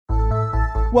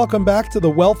Welcome back to the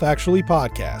Wealth Actually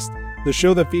podcast, the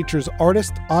show that features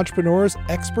artists, entrepreneurs,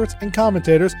 experts, and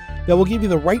commentators that will give you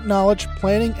the right knowledge,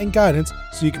 planning, and guidance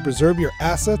so you can preserve your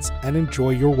assets and enjoy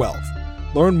your wealth.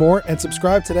 Learn more and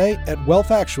subscribe today at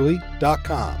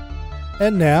wealthactually.com.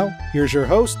 And now, here's your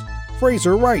host,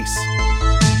 Fraser Rice.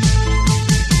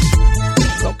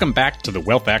 Welcome back to the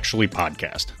Wealth Actually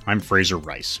podcast. I'm Fraser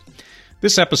Rice.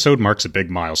 This episode marks a big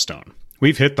milestone.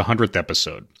 We've hit the 100th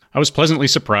episode. I was pleasantly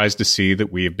surprised to see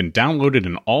that we have been downloaded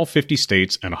in all 50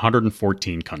 states and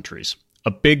 114 countries.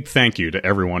 A big thank you to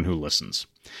everyone who listens.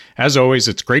 As always,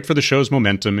 it's great for the show's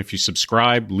momentum if you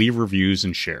subscribe, leave reviews,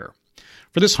 and share.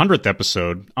 For this 100th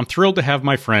episode, I'm thrilled to have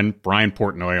my friend Brian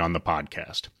Portnoy on the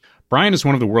podcast. Brian is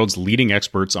one of the world's leading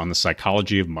experts on the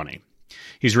psychology of money.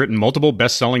 He's written multiple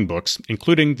best-selling books,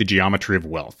 including The Geometry of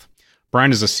Wealth.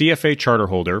 Brian is a CFA charter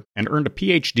holder and earned a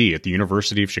PhD at the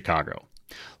University of Chicago.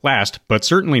 Last, but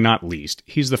certainly not least,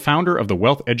 he's the founder of the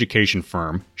wealth education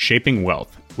firm Shaping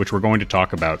Wealth, which we're going to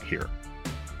talk about here.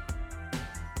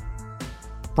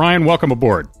 Brian, welcome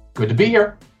aboard. Good to be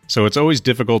here. So it's always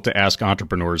difficult to ask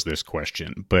entrepreneurs this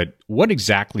question, but what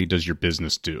exactly does your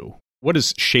business do? What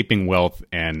is Shaping Wealth,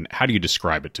 and how do you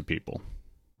describe it to people?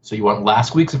 So you want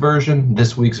last week's version,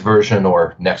 this week's version,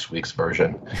 or next week's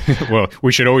version? Well,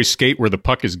 we should always skate where the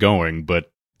puck is going,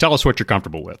 but tell us what you're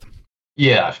comfortable with.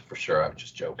 Yeah, for sure. I'm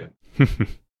just joking.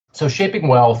 So Shaping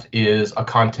Wealth is a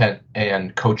content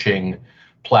and coaching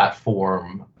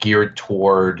platform geared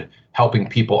toward helping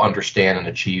people understand and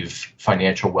achieve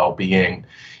financial well-being.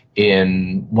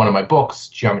 In one of my books,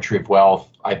 Geometry of Wealth,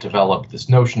 I developed this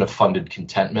notion of funded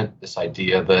contentment, this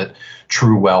idea that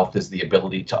true wealth is the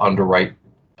ability to underwrite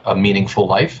a meaningful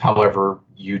life, however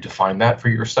you define that for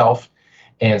yourself.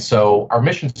 And so our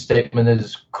mission statement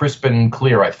is crisp and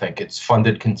clear, I think. It's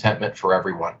funded contentment for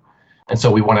everyone. And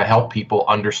so we want to help people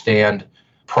understand,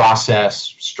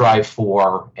 process, strive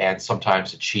for, and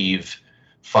sometimes achieve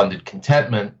funded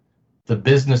contentment. The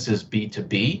business is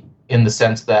B2B in the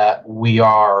sense that we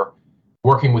are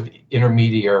working with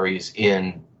intermediaries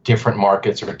in different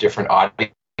markets or different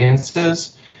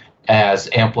audiences as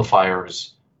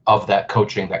amplifiers of that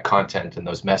coaching, that content, and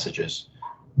those messages,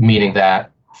 meaning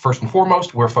that first and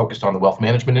foremost, we're focused on the wealth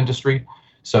management industry.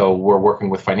 So we're working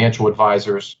with financial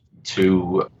advisors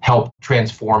to help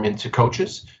transform into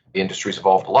coaches. The industry's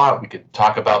evolved a lot. We could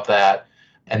talk about that.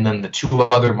 And then the two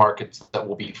other markets that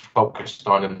we'll be focused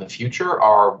on in the future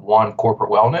are one, corporate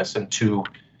wellness, and two,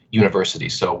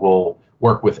 universities. So we'll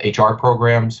work with HR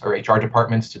programs or HR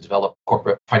departments to develop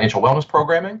corporate financial wellness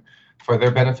programming for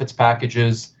their benefits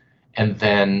packages. And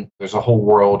then there's a whole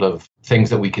world of things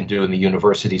that we can do in the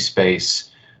university space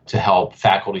to help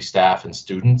faculty, staff, and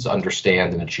students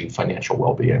understand and achieve financial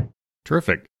well-being.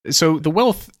 Terrific. So the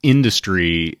wealth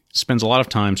industry spends a lot of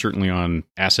time certainly on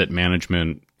asset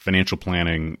management, financial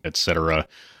planning, et cetera.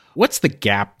 What's the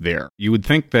gap there? You would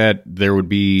think that there would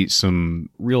be some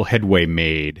real headway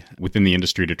made within the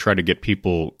industry to try to get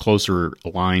people closer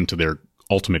aligned to their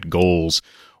ultimate goals.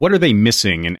 What are they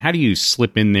missing, and how do you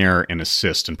slip in there and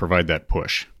assist and provide that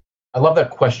push? I love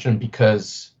that question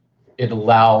because it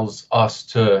allows us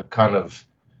to kind of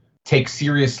take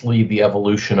seriously the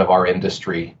evolution of our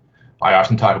industry. I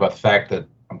often talk about the fact that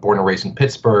I'm born and raised in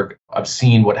Pittsburgh. I've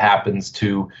seen what happens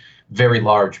to very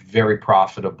large, very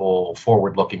profitable,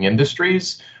 forward-looking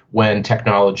industries when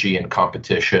technology and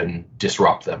competition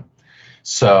disrupt them.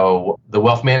 So the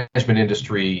wealth management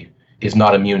industry is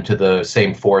not immune to the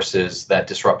same forces that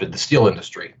disrupted the steel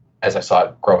industry, as I saw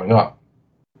it growing up.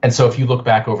 And so if you look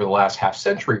back over the last half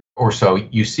century or so,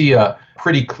 you see a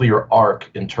pretty clear arc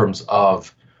in terms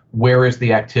of where is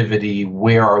the activity,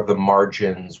 where are the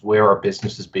margins, where are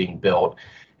businesses being built.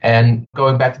 And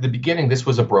going back to the beginning, this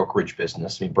was a brokerage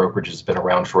business. I mean, brokerage has been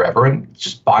around forever, and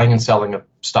just buying and selling of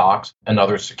stocks and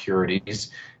other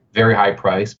securities, very high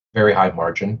price, very high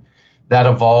margin. That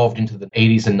evolved into the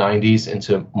 80s and 90s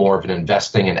into more of an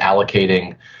investing and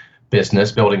allocating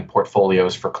business, building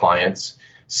portfolios for clients.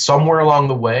 Somewhere along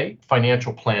the way,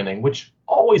 financial planning, which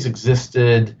always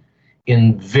existed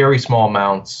in very small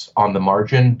amounts on the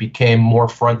margin, became more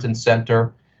front and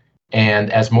center, and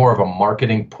as more of a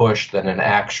marketing push than an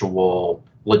actual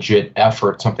legit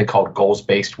effort, something called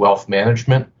goals-based wealth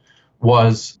management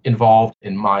was involved.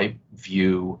 In my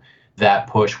view, that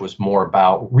push was more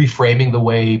about reframing the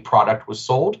way product was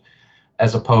sold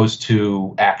as opposed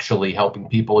to actually helping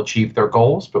people achieve their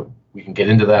goals, but we can get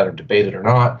into that or debate it or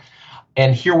not.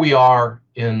 And here we are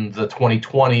in the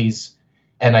 2020s,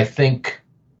 and I think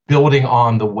building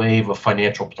on the wave of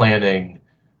financial planning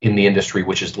in the industry,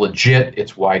 which is legit,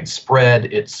 it's widespread,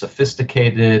 it's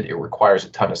sophisticated, it requires a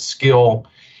ton of skill,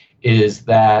 is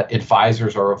that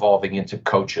advisors are evolving into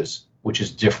coaches, which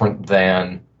is different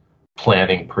than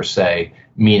planning per se,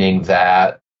 meaning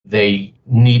that they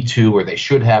need to or they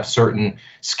should have certain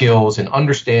skills in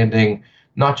understanding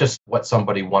not just what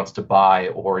somebody wants to buy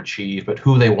or achieve, but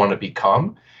who they want to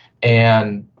become,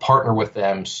 and partner with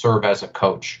them, serve as a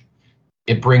coach.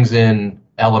 It brings in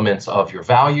elements of your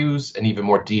values and even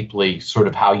more deeply sort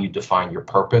of how you define your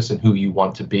purpose and who you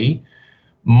want to be.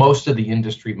 Most of the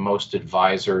industry, most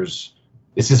advisors,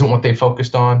 this isn't what they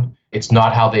focused on. It's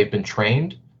not how they've been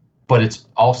trained, but it's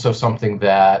also something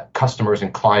that customers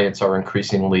and clients are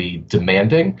increasingly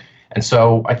demanding. And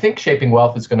so I think Shaping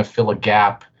Wealth is going to fill a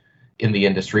gap in the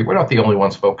industry. We're not the only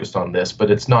ones focused on this,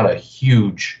 but it's not a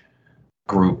huge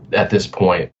group at this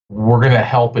point. We're going to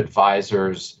help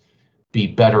advisors be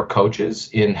better coaches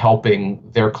in helping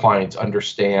their clients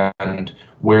understand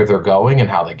where they're going and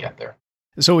how they get there.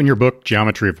 So in your book,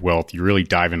 Geometry of Wealth, you really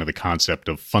dive into the concept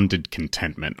of funded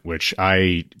contentment, which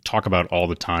I talk about all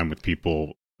the time with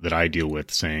people that I deal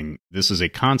with, saying this is a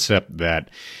concept that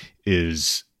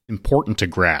is important to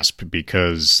grasp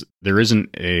because there isn't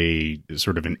a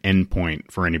sort of an endpoint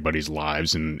for anybody's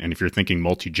lives. And if you're thinking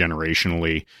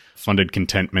multi-generationally, funded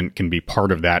contentment can be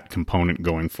part of that component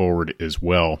going forward as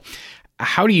well.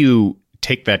 How do you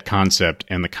take that concept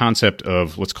and the concept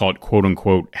of, let's call it, quote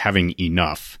unquote, having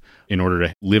enough in order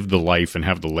to live the life and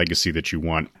have the legacy that you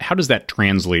want? How does that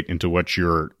translate into what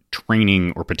you're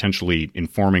training or potentially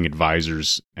informing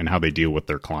advisors and how they deal with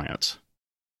their clients?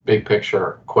 Big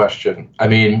picture question. I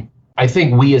mean, I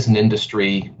think we as an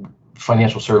industry,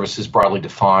 financial services broadly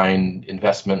defined,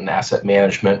 investment and asset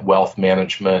management, wealth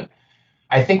management,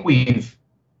 I think we've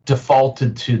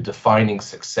defaulted to defining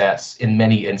success in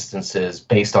many instances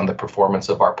based on the performance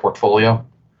of our portfolio.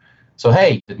 So,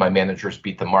 hey, did my managers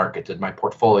beat the market? Did my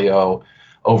portfolio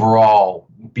overall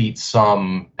beat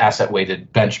some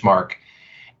asset-weighted benchmark?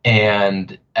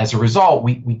 And as a result,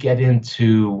 we get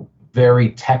into very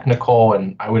technical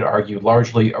and I would argue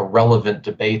largely irrelevant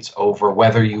debates over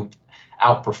whether you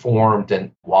outperformed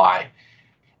and why.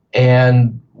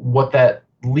 And what that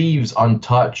leaves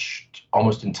untouched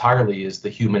almost entirely is the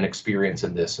human experience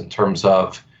in this in terms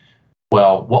of,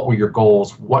 well, what were your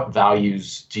goals? What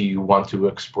values do you want to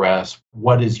express?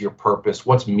 What is your purpose?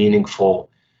 What's meaningful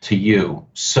to you?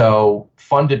 So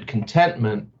funded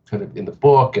contentment kind of in the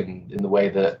book and in the way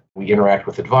that we interact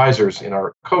with advisors in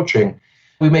our coaching,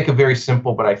 we make a very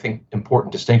simple, but I think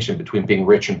important distinction between being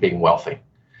rich and being wealthy.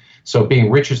 So being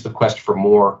rich is the quest for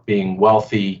more. Being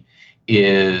wealthy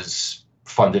is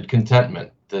funded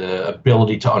contentment, the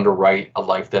ability to underwrite a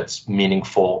life that's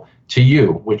meaningful to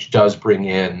you, which does bring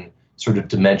in sort of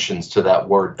dimensions to that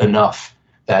word enough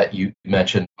that you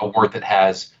mentioned, a word that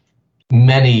has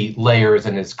many layers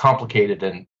and is complicated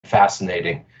and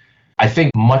fascinating. I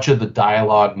think much of the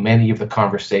dialogue, many of the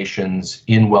conversations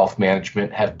in wealth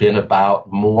management have been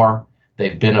about more.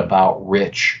 They've been about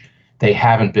rich. They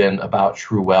haven't been about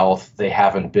true wealth. They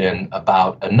haven't been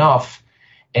about enough.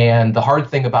 And the hard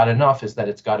thing about enough is that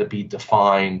it's got to be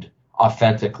defined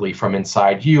authentically from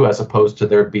inside you as opposed to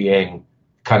there being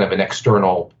kind of an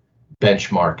external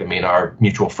benchmark. I mean, our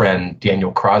mutual friend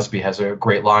Daniel Crosby has a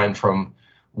great line from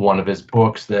one of his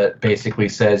books that basically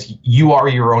says, you are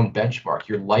your own benchmark.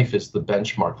 Your life is the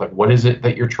benchmark. Like, what is it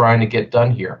that you're trying to get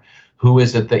done here? Who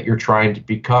is it that you're trying to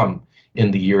become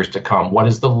in the years to come? What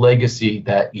is the legacy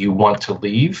that you want to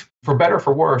leave, for better,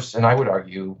 for worse? And I would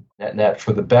argue net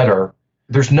for the better.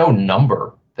 There's no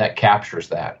number that captures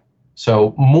that.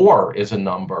 So more is a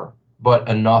number, but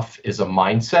enough is a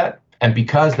mindset. And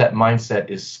because that mindset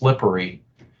is slippery,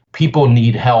 people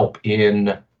need help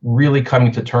in really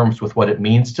coming to terms with what it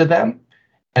means to them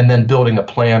and then building a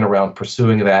plan around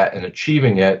pursuing that and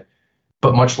achieving it.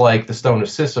 But much like the Stone of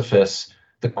Sisyphus,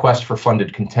 the quest for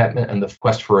funded contentment and the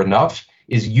quest for enough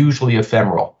is usually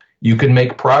ephemeral. You can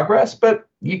make progress, but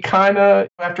you kind of,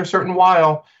 after a certain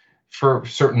while, for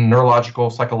certain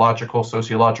neurological, psychological,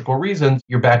 sociological reasons,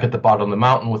 you're back at the bottom of the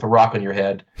mountain with a rock on your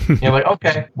head. You're like,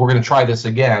 okay, we're going to try this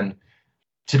again.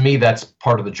 To me, that's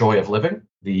part of the joy of living,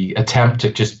 the attempt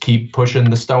to just keep pushing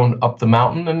the stone up the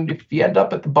mountain. And if you end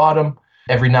up at the bottom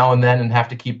every now and then and have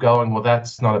to keep going, well,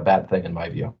 that's not a bad thing in my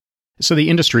view. So the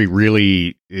industry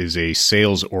really is a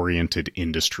sales-oriented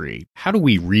industry. How do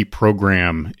we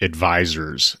reprogram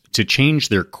advisors to change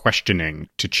their questioning,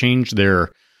 to change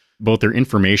both their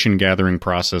information gathering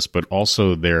process, but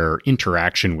also their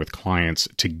interaction with clients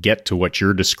to get to what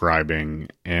you're describing?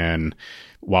 And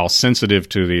while sensitive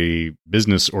to the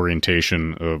business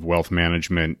orientation of wealth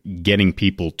management, getting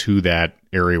people to that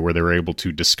area where they're able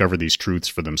to discover these truths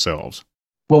for themselves?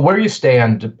 Well, where you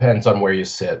stand depends on where you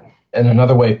sit. And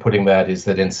another way of putting that is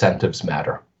that incentives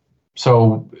matter.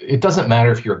 So it doesn't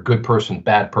matter if you're a good person,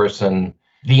 bad person.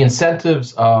 The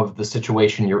incentives of the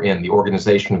situation you're in, the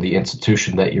organization or the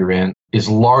institution that you're in, is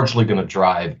largely going to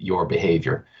drive your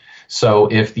behavior. So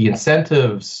if the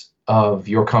incentives of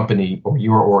your company or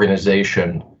your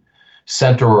organization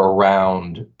center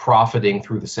around profiting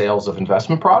through the sales of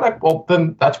investment product, well,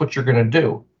 then that's what you're going to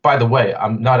do. By the way,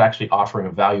 I'm not actually offering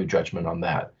a value judgment on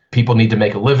that. People need to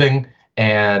make a living,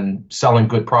 and selling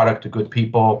good product to good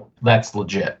people, that's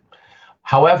legit.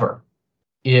 However,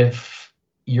 if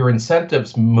your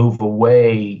incentives move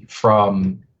away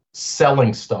from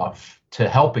selling stuff to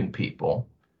helping people,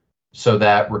 so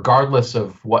that regardless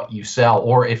of what you sell,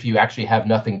 or if you actually have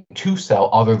nothing to sell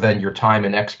other than your time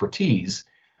and expertise,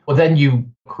 well, then you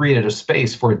created a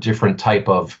space for a different type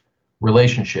of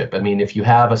relationship. I mean, if you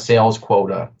have a sales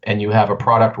quota and you have a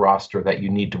product roster that you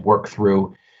need to work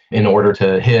through in order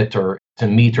to hit or to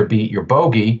meet or beat your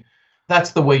bogey,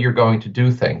 that's the way you're going to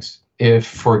do things. If,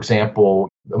 for example,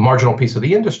 a marginal piece of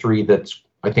the industry that's,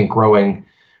 I think, growing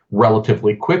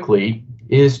relatively quickly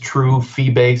is true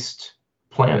fee-based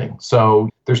planning. So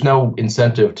there's no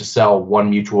incentive to sell one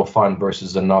mutual fund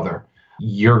versus another.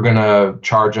 You're going to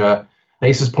charge a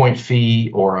basis point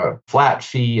fee or a flat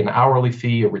fee, an hourly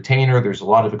fee, a retainer. There's a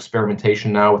lot of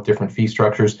experimentation now with different fee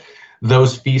structures.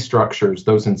 Those fee structures,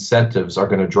 those incentives are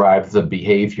going to drive the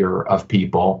behavior of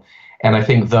people. And I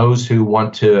think those who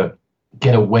want to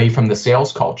get away from the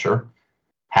sales culture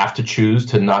have to choose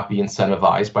to not be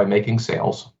incentivized by making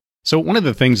sales. So one of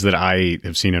the things that I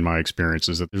have seen in my experience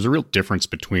is that there's a real difference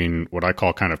between what I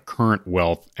call kind of current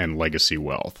wealth and legacy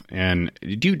wealth. And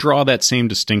do you draw that same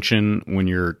distinction when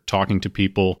you're talking to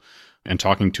people and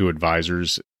talking to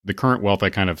advisors? The current wealth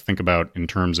I kind of think about in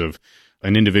terms of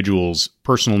an individual's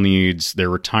personal needs, their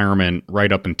retirement,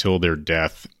 right up until their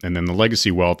death. And then the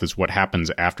legacy wealth is what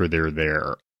happens after they're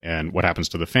there and what happens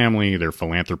to the family, their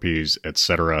philanthropies, et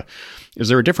cetera. Is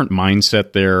there a different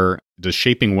mindset there? Does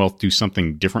shaping wealth do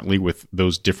something differently with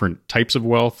those different types of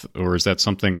wealth, or is that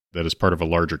something that is part of a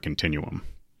larger continuum?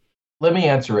 Let me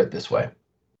answer it this way.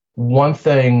 One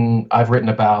thing I've written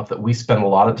about that we spend a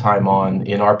lot of time on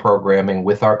in our programming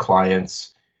with our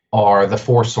clients are the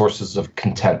 4 sources of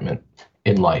contentment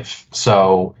in life.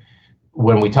 So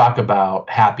when we talk about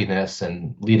happiness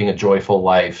and leading a joyful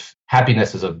life,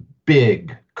 happiness is a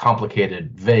big,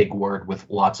 complicated, vague word with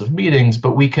lots of meanings,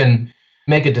 but we can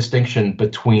make a distinction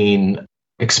between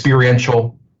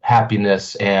experiential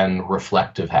happiness and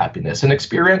reflective happiness. And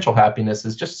experiential happiness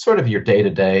is just sort of your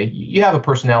day-to-day. You have a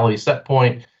personality set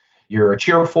point. You're a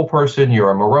cheerful person,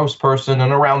 you're a morose person,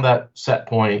 and around that set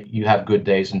point, you have good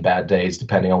days and bad days,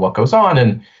 depending on what goes on.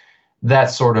 And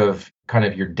that's sort of kind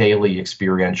of your daily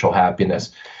experiential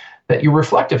happiness. That your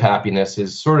reflective happiness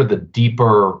is sort of the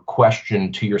deeper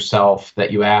question to yourself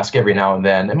that you ask every now and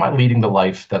then. Am I leading the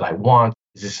life that I want?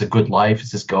 Is this a good life?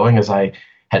 Is this going as I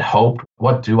had hoped?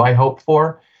 What do I hope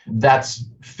for? That's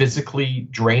physically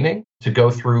draining to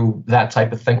go through that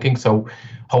type of thinking. So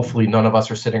hopefully none of us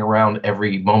are sitting around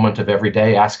every moment of every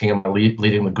day asking, am I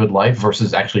leading the good life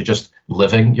versus actually just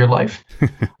living your life?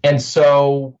 And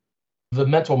so the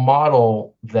mental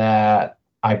model that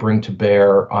I bring to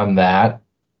bear on that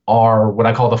are what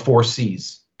I call the 4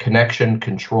 C's: connection,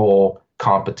 control,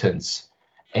 competence,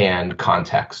 and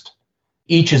context.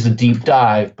 Each is a deep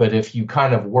dive, but if you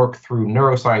kind of work through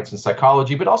neuroscience and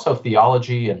psychology, but also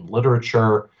theology and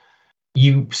literature,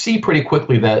 you see pretty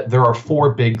quickly that there are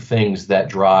 4 big things that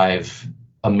drive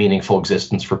a meaningful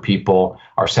existence for people: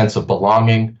 our sense of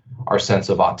belonging, our sense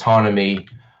of autonomy,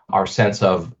 our sense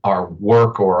of our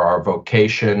work or our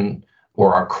vocation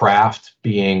or our craft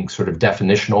being sort of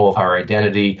definitional of our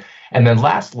identity. And then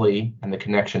lastly, and the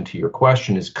connection to your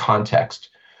question, is context,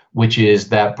 which is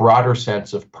that broader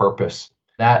sense of purpose.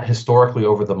 That historically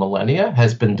over the millennia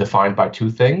has been defined by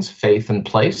 2 things: faith and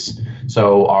place.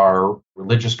 So our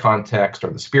religious context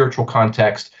or the spiritual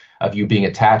context of you being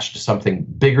attached to something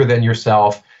bigger than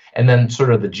yourself, and then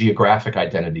sort of the geographic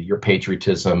identity, your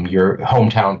patriotism, your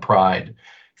hometown pride,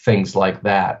 things like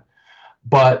that.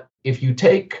 But if you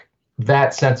take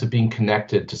that sense of being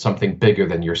connected to something bigger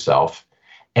than yourself,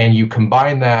 and you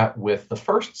combine that with the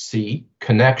first C,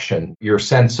 connection, your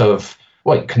sense of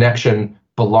connection,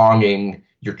 belonging,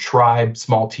 your tribe,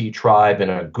 small t tribe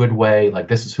in a good way, like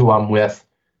this is who I'm with.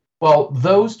 Well,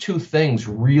 those 2 things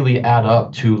really add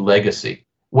up to legacy.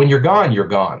 When you're gone, you're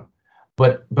gone.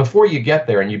 But before you get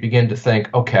there and you begin to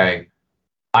think, okay,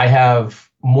 I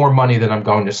have more money than I'm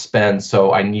going to spend,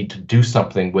 so I need to do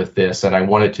something with this, and I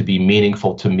want it to be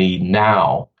meaningful to me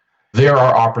now. There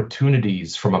are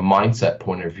opportunities from a mindset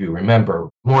point of view. Remember,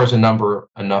 more is a number,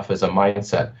 enough as a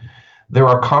mindset. there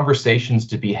are conversations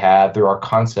to be had, there are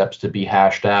concepts to be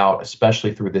hashed out,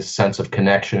 especially through this sense of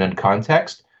connection and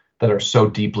context that are so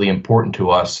deeply important to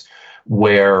us,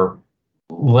 where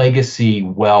legacy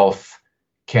wealth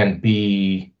can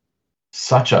be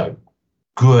such a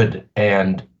good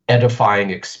and edifying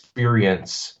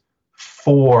experience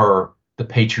for the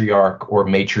patriarch or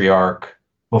matriarch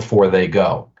before they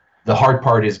go. The hard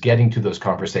part is getting to those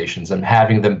conversations and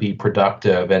having them be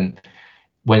productive. And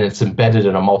when it's embedded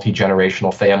in a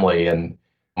multi-generational family, and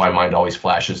my mind always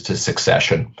flashes to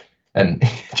Succession and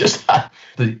just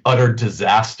the utter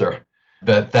disaster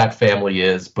that family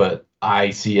is, but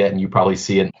I see it and you probably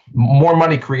see it. More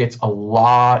money creates a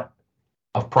lot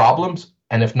of problems,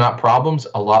 and if not problems,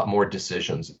 a lot more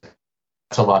decisions.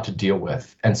 That's a lot to deal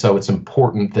with. And so it's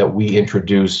important that we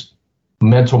introduce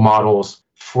mental models,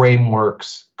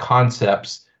 frameworks,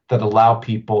 concepts that allow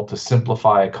people to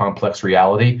simplify a complex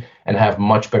reality and have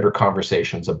much better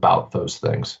conversations about those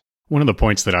things. One of the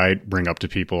points that I bring up to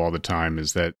people all the time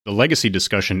is that the legacy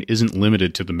discussion isn't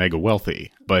limited to the mega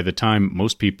wealthy. By the time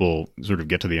most people sort of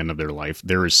get to the end of their life,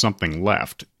 there is something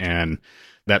left. And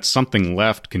that something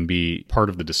left can be part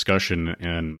of the discussion.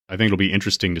 And I think it'll be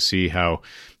interesting to see how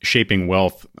shaping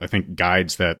wealth, I think,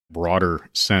 guides that broader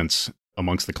sense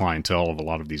amongst the clientele of a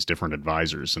lot of these different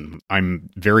advisors. And I'm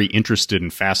very interested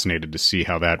and fascinated to see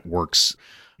how that works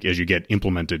as you get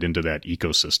implemented into that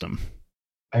ecosystem.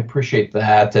 I appreciate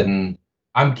that. And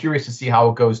I'm curious to see how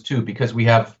it goes too, because we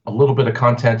have a little bit of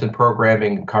content and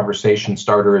programming and conversation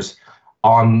starters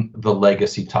on the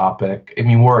legacy topic. I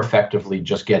mean, we're effectively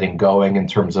just getting going in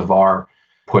terms of our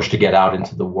push to get out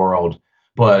into the world.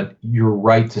 But you're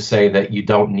right to say that you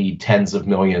don't need tens of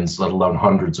millions, let alone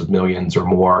hundreds of millions or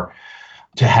more,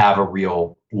 to have a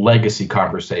real legacy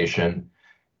conversation.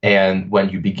 And when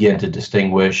you begin to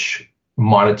distinguish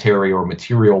monetary or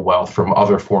material wealth from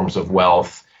other forms of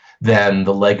wealth, then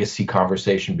the legacy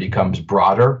conversation becomes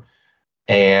broader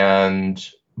and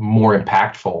more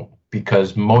impactful,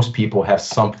 because most people have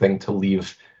something to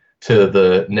leave to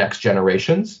the next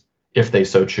generations if they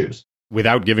so choose.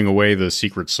 Without giving away the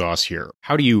secret sauce here,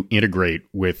 how do you integrate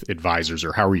with advisors,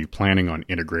 or how are you planning on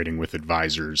integrating with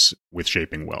advisors with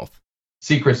Shaping Wealth?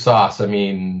 Secret sauce. I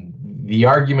mean, the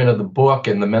argument of the book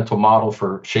and the mental model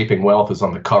for Shaping Wealth is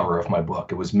on the cover of my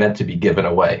book. It was meant to be given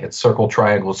away. It's circle,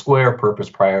 triangle, square,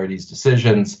 purpose, priorities,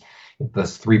 decisions.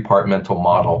 This three-part mental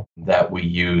model that we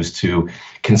use to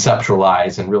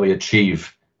conceptualize and really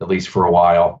achieve, at least for a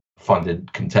while,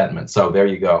 funded contentment. So there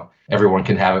you go. Everyone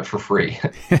can have it for free.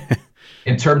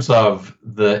 In terms of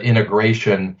the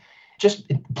integration, just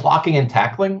blocking and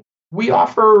tackling, we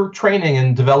offer training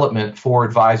and development for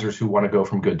advisors who want to go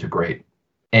from good to great.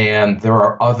 And there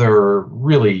are other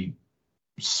really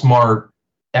smart,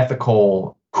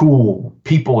 ethical, cool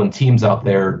people and teams out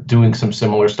there doing some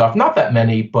similar stuff. Not that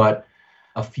many, but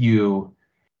a few.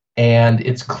 And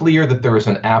it's clear that there is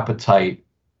an appetite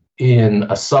in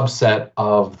a subset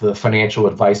of the financial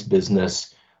advice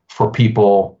business for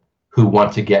people who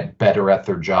want to get better at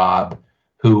their job,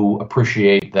 who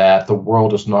appreciate that the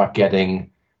world is not getting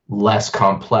less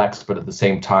complex, but at the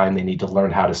same time, they need to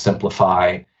learn how to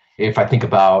simplify. If I think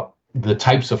about the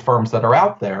types of firms that are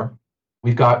out there,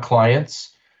 we've got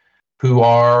clients who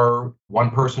are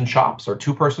one-person shops or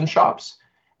two-person shops.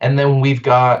 And then we've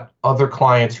got other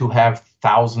clients who have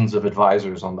thousands of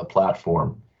advisors on the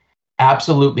platform.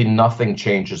 Absolutely nothing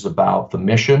changes about the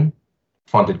mission,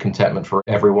 funded contentment for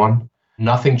everyone.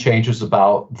 Nothing changes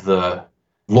about the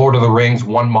Lord of the Rings,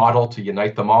 one model to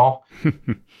unite them all.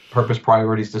 Purpose,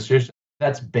 priorities, decisions.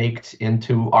 That's baked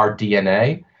into our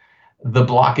DNA. The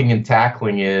blocking and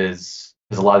tackling is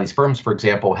a lot of these firms, for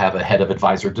example, have a head of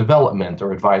advisor development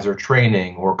or advisor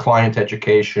training or client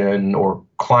education or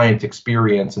client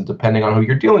experience. And depending on who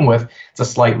you're dealing with, it's a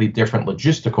slightly different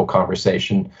logistical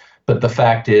conversation. But the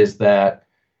fact is that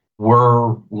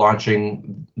we're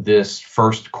launching this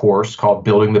first course called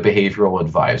Building the Behavioral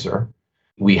Advisor.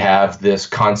 We have this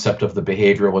concept of the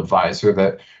behavioral advisor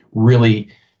that really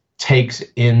takes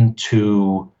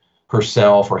into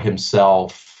herself or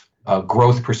himself a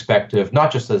growth perspective,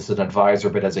 not just as an advisor,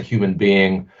 but as a human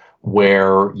being,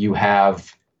 where you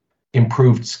have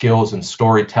improved skills in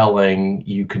storytelling,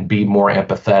 you can be more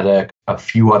empathetic, a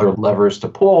few other levers to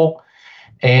pull.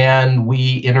 And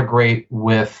we integrate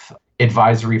with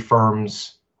advisory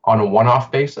firms on a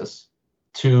one-off basis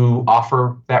to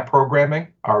offer that programming.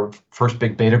 Our first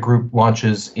big beta group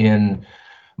launches in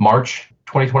March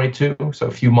 2022, so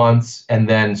a few months. And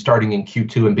then starting in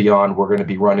Q2 and beyond, we're going to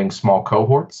be running small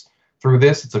cohorts through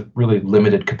this. It's a really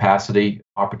limited capacity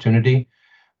opportunity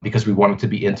because we want it to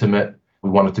be intimate. We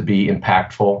want it to be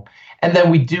impactful. And then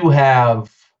we do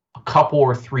have a couple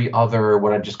or three other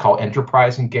what I just call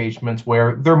enterprise engagements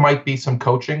where there might be some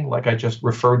coaching, like I just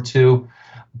referred to,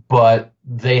 but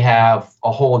they have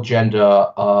a whole agenda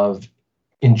of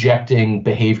injecting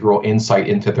behavioral insight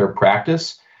into their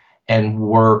practice. And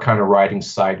we're kind of riding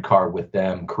sidecar with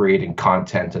them, creating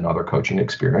content and other coaching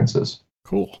experiences.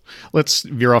 Cool. Let's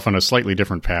veer off on a slightly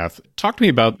different path. Talk to me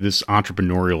about this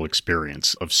entrepreneurial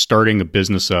experience of starting a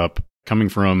business up, coming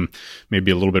from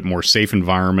maybe a little bit more safe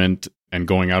environment and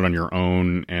going out on your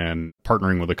own and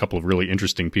partnering with a couple of really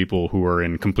interesting people who are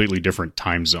in completely different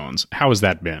time zones. How has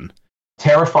that been?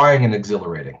 Terrifying and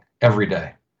exhilarating every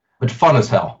day, but fun as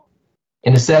hell.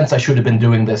 In a sense, I should have been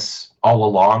doing this all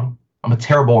along. I'm a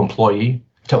terrible employee.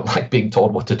 Don't like being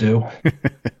told what to do.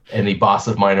 Any boss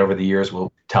of mine over the years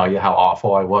will tell you how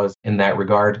awful I was in that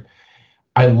regard.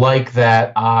 I like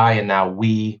that I, and now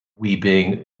we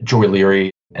being Joy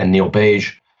Leary and Neil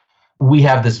Beige, we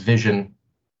have this vision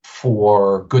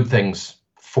for good things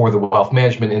for the wealth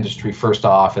management industry first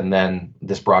off, and then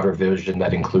this broader vision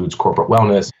that includes corporate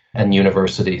wellness and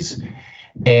universities.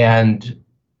 And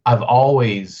I've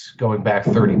always, going back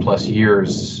 30 plus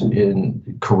years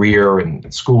in career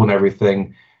and school and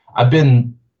everything, I've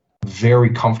been very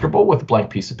comfortable with a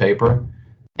blank piece of paper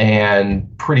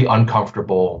and pretty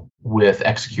uncomfortable with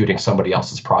executing somebody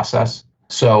else's process.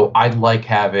 So I like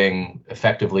having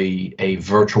effectively a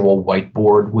virtual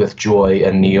whiteboard with Joy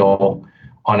and Neil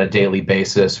on a daily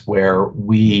basis where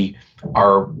we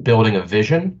are building a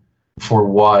vision for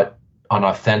what an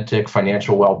authentic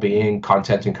financial well-being,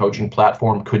 content and coaching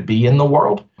platform could be in the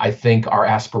world. I think our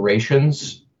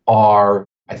aspirations are,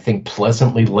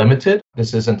 pleasantly limited.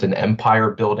 This isn't an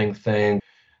empire building thing.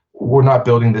 We're not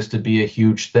building this to be a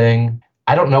huge thing.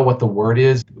 I don't know what the word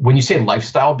is. When you say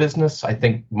lifestyle business, I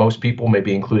think most people,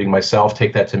 maybe including myself,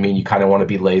 take that to mean you kind of want to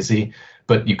be lazy,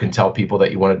 but you can tell people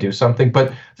that you want to do something.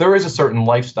 But there is a certain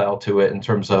lifestyle to it in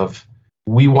terms of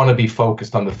we want to be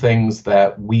focused on the things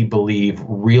that we believe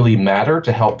really matter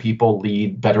to help people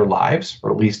lead better lives,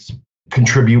 or at least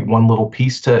contribute one little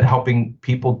piece to helping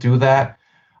people do that.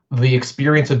 The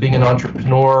experience of being an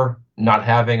entrepreneur, not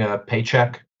having a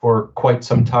paycheck for quite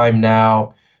some time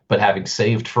now, but having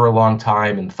saved for a long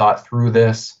time and thought through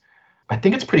this, I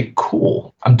think it's pretty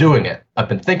cool. I'm doing it. I've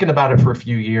been thinking about it for a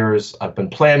few years. I've been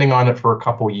planning on it for a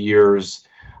couple years.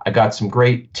 I got some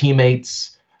great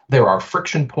teammates. There are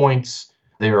friction points.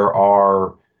 There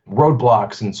are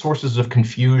roadblocks and sources of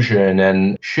confusion,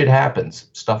 and shit happens.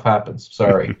 Stuff happens.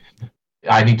 Sorry.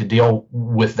 I need to deal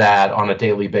with that on a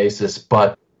daily basis,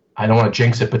 but I don't want to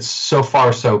jinx it, but so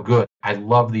far so good. I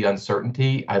love the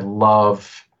uncertainty. I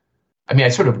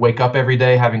sort of wake up every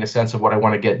day having a sense of what I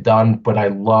want to get done, but I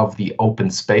love the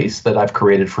open space that I've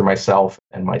created for myself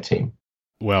and my team.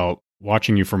 Well,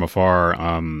 watching you from afar,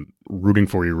 rooting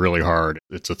for you really hard.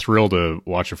 It's a thrill to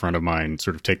watch a friend of mine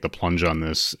sort of take the plunge on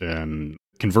this and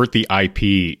convert the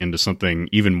IP into something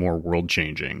even more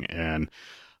world-changing. And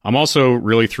I'm also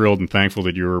really thrilled and thankful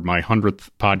that you're my 100th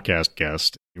podcast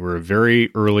guest. You were a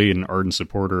very early and ardent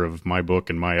supporter of my book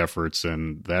and my efforts,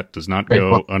 and that does not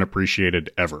go unappreciated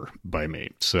ever by me.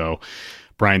 So,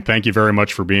 Brian, thank you very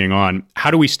much for being on. How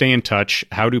do we stay in touch?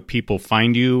 How do people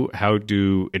find you? How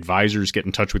do advisors get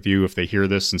in touch with you if they hear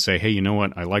this and say, hey, you know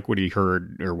what? I like what he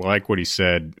heard or like what he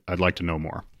said. I'd like to know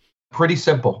more. Pretty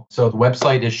simple. So the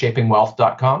website is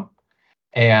shapingwealth.com,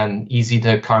 and easy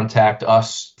to contact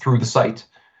us through the site.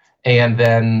 And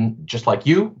then, just like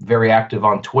you, very active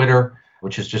on Twitter,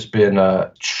 which has just been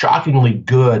a shockingly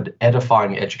good,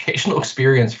 edifying, educational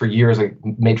experience for years. I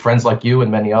made friends like you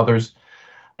and many others.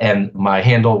 And my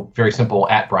handle, very simple,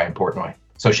 @Brian Portnoy.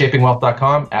 So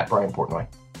shapingwealth.com, @Brian Portnoy.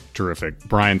 Terrific.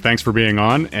 Brian, thanks for being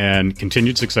on, and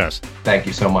continued success. Thank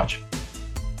you so much.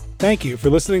 Thank you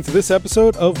for listening to this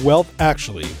episode of Wealth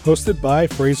Actually, hosted by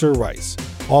Fraser Rice,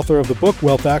 author of the book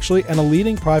Wealth Actually and a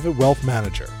leading private wealth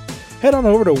manager. Head on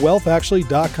over to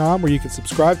wealthactually.com where you can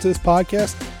subscribe to this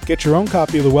podcast, get your own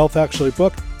copy of the Wealth Actually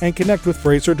book, and connect with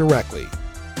Fraser directly.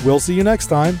 We'll see you next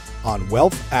time on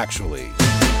Wealth Actually.